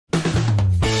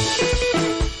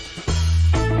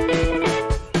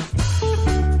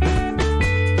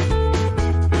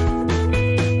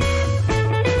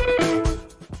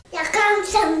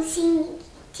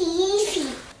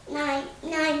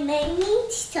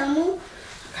Summer.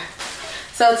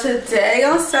 So today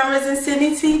on Summers and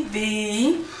Sydney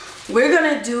TV, we're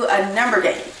gonna do a number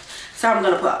game. So I'm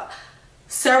gonna put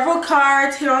several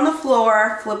cards here on the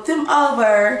floor, flip them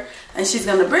over, and she's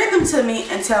gonna bring them to me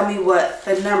and tell me what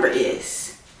the number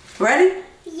is. Ready?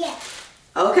 Yeah.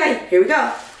 Okay, here we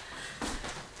go.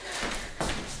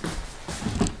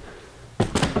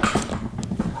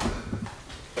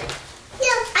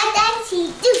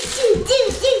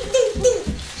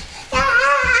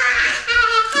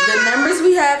 The numbers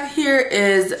we have here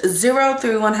is 0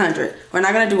 through 100. We're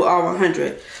not going to do all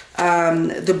 100.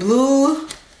 The blue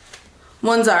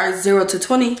ones are 0 to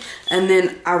 20, and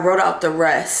then I wrote out the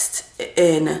rest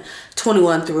in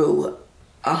 21 through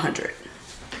 100.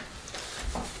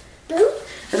 Blue?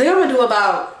 I think I'm going to do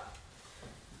about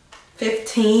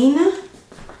 15.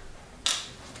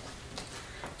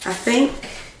 I think.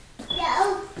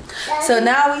 No. So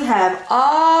now we have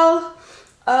all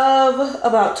of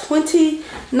about 20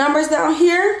 numbers down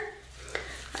here,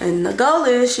 and the goal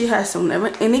is she has some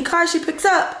any card she picks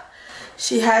up,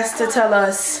 she has to tell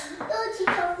us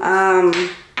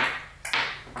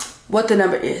what the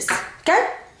number is.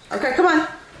 Okay? Okay, come on.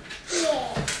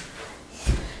 Yeah.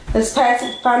 Let's pass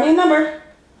it. Find me a number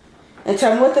and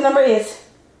tell me what the number is.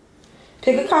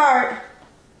 Pick a card.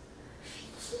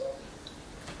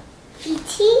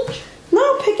 15?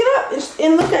 No, pick it up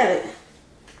and look at it.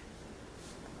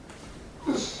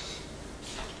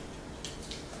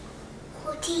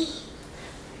 40.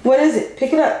 What is it?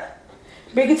 Pick it up.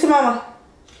 Bring it to mama.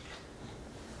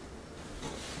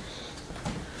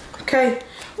 Okay.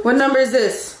 What number is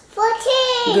this?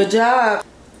 14. Good job.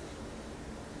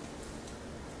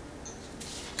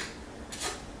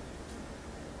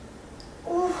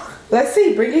 Ooh. Let's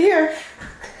see. Bring it here.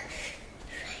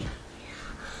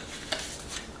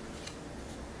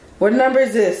 What number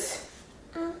is this?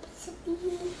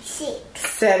 76.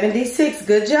 76.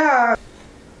 Good job.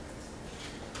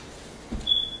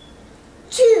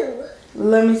 2.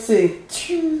 Let me see.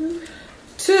 2.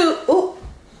 2. Ooh.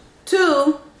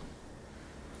 2.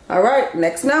 All right.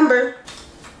 Next number.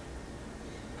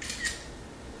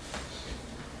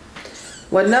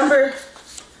 What number?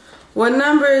 What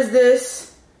number is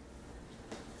this?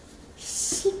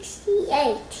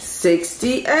 68.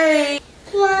 68.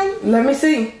 1. Let me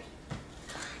see.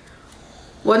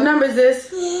 What number is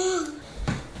this?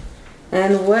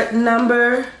 And what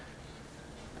number?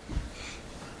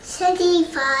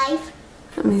 75.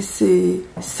 Let me see.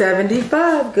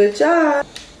 75. Good job.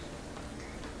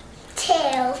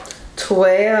 12.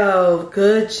 12.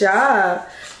 Good job.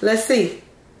 Let's see.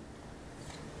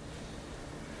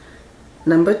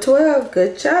 Number 12.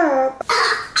 Good job.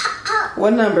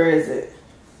 What number is it?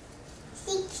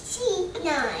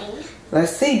 69.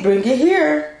 Let's see. Bring it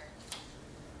here.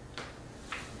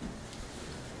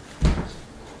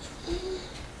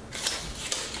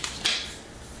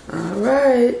 All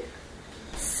right.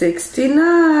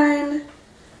 69.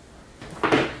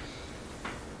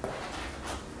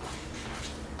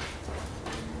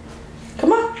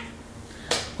 Come on.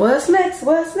 What's next?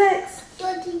 What's next?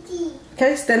 33.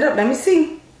 Okay, stand up. Let me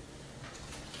see.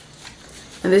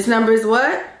 And this number is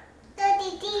what?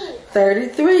 33.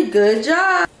 33. Good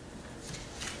job.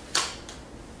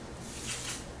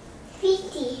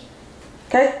 50.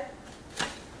 Okay.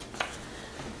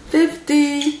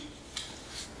 50.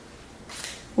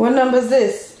 What number is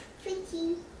this?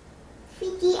 50.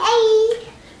 58.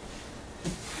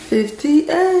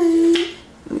 58.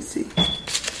 Let me see.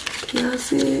 Can y'all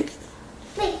see it?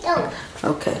 Wait, no.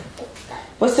 Okay.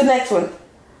 What's the next one?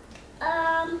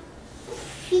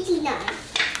 59.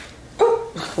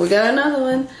 Oh, we got another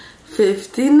one.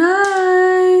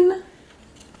 59.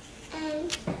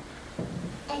 And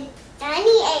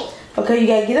 98. Okay, you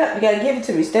gotta get up. You gotta give it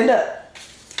to me. Stand up.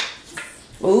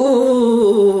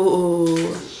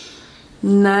 Ooh.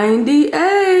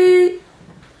 98.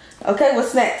 Okay,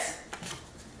 what's next?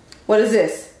 What is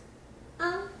this?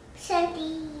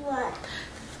 71.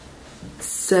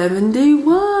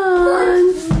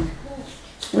 71.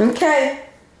 Okay.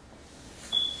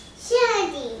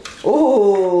 70.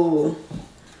 Ooh.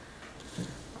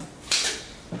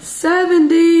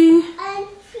 70. And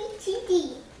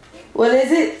 50. What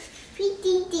is it?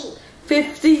 50.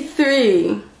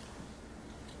 53.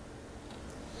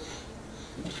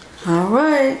 All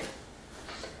right.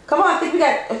 Come on, I think we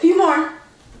got a few more.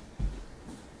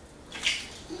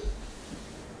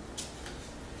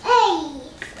 80.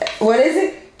 What is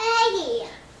it?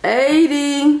 80.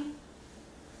 80.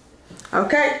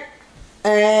 Okay.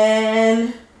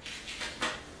 And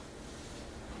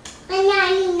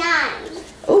 99.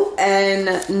 ooh, and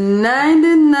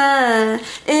 99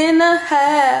 and a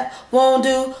half won't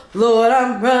do. Lord,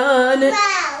 I'm running.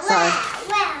 Wow, Sorry.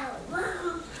 wow,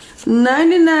 wow.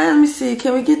 99, let me see.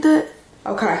 Can we get that?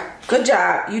 Okay, good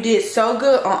job. You did so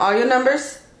good on all your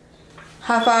numbers.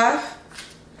 High five.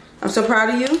 I'm so proud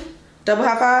of you. Double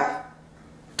high five.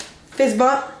 Fist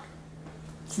bump.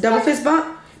 Double fist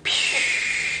bump.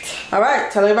 All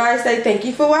right, tell everybody, say thank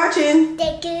you for watching.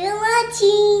 Thank you for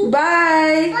watching.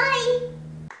 Bye. Bye.